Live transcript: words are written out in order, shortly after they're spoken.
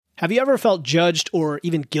Have you ever felt judged or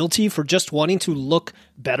even guilty for just wanting to look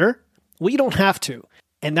better? Well, you don't have to.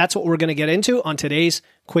 And that's what we're going to get into on today's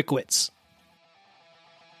Quick Wits.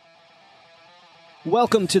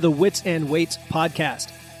 Welcome to the Wits and Weights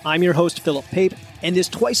podcast. I'm your host, Philip Pape, and this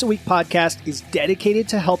twice-a-week podcast is dedicated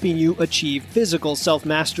to helping you achieve physical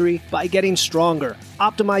self-mastery by getting stronger,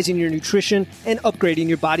 optimizing your nutrition, and upgrading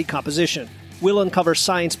your body composition. We'll uncover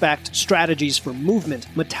science-backed strategies for movement,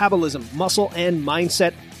 metabolism, muscle, and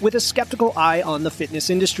mindset with a skeptical eye on the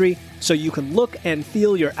fitness industry so you can look and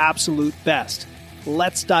feel your absolute best.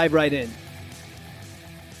 Let's dive right in.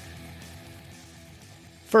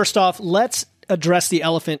 First off, let's address the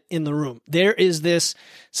elephant in the room. There is this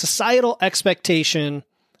societal expectation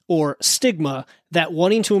or stigma that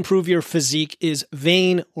wanting to improve your physique is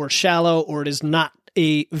vain or shallow, or it is not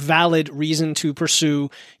a valid reason to pursue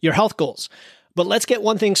your health goals. But let's get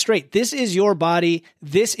one thing straight. This is your body.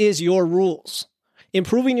 This is your rules.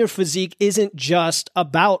 Improving your physique isn't just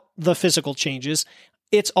about the physical changes.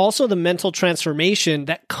 It's also the mental transformation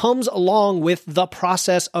that comes along with the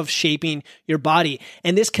process of shaping your body.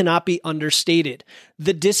 And this cannot be understated.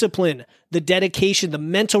 The discipline, the dedication, the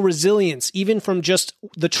mental resilience, even from just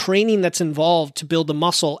the training that's involved to build the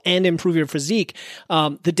muscle and improve your physique,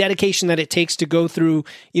 the dedication that it takes to go through,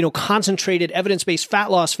 concentrated evidence-based fat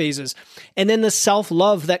loss phases, and then the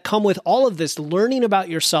self-love that come with all of this, learning about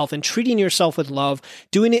yourself and treating yourself with love,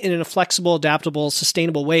 doing it in a flexible, adaptable,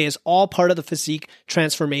 sustainable way is all part of the physique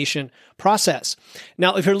transformation process.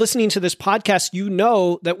 Now, if you're listening to this podcast, you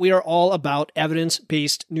know that we are all about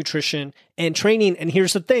evidence-based nutrition and training. And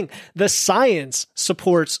here's the thing, the science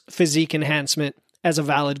supports physique enhancement as a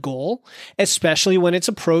valid goal, especially when it's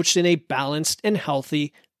approached in a balanced and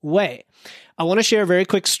healthy way. I want to share a very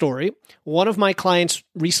quick story. One of my clients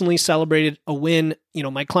recently celebrated a win.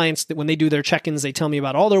 My clients, when they do their check-ins, they tell me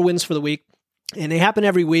about all their wins for the week. And they happen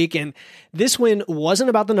every week. And this win wasn't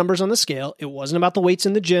about the numbers on the scale. It wasn't about the weights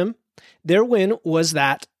in the gym. Their win was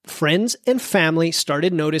that friends and family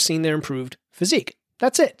started noticing their improved physique.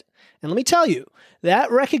 That's it. And let me tell you, that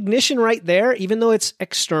recognition right there, even though it's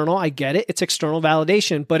external, I get it, it's external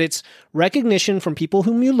validation, but it's recognition from people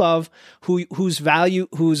whom you love, whose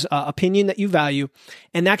opinion that you value,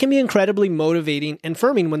 and that can be incredibly motivating and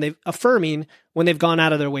affirming when they've gone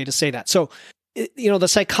out of their way to say that. So, the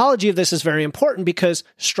psychology of this is very important because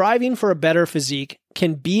striving for a better physique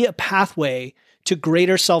can be a pathway to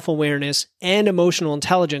greater self-awareness and emotional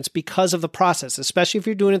intelligence because of the process, especially if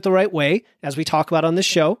you're doing it the right way, as we talk about on this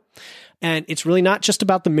show. And it's really not just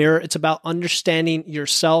about the mirror, it's about understanding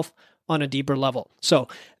yourself on a deeper level. So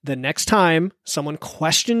the next time someone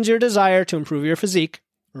questions your desire to improve your physique,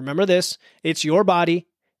 remember this, it's your body,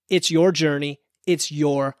 it's your journey, it's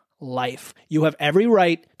your life. You have every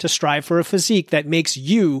right to strive for a physique that makes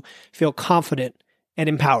you feel confident and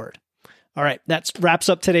empowered. All right, that wraps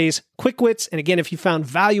up today's Quick Wits. And again, if you found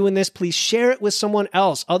value in this, please share it with someone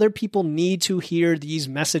else. Other people need to hear these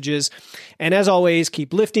messages. And as always,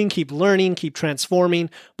 keep lifting, keep learning, keep transforming,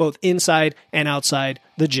 both inside and outside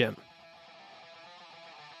the gym.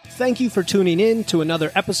 Thank you for tuning in to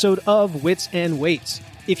another episode of Wits and Weights.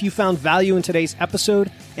 If you found value in today's episode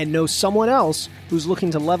and know someone else who's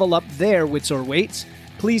looking to level up their wits or weights,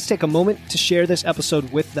 please take a moment to share this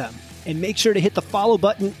episode with them. And make sure to hit the follow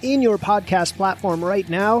button in your podcast platform right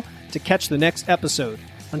now to catch the next episode.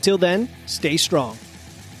 Until then, stay strong.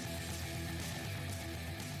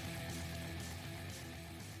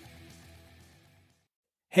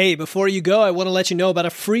 Hey, before you go, I want to let you know about a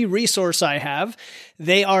free resource I have.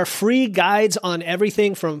 They are free guides on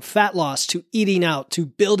everything from fat loss to eating out to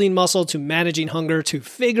building muscle to managing hunger to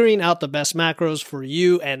figuring out the best macros for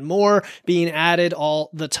you and more being added all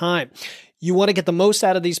the time. You want to get the most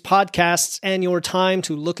out of these podcasts and your time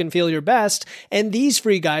to look and feel your best, and these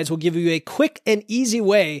free guides will give you a quick and easy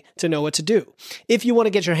way to know what to do. If you want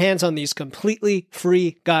to get your hands on these completely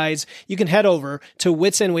free guides, you can head over to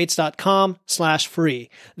witsandweights.com/free.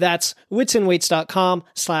 That's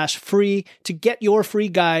witsandweights.com/free to get your free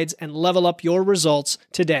guides and level up your results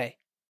today.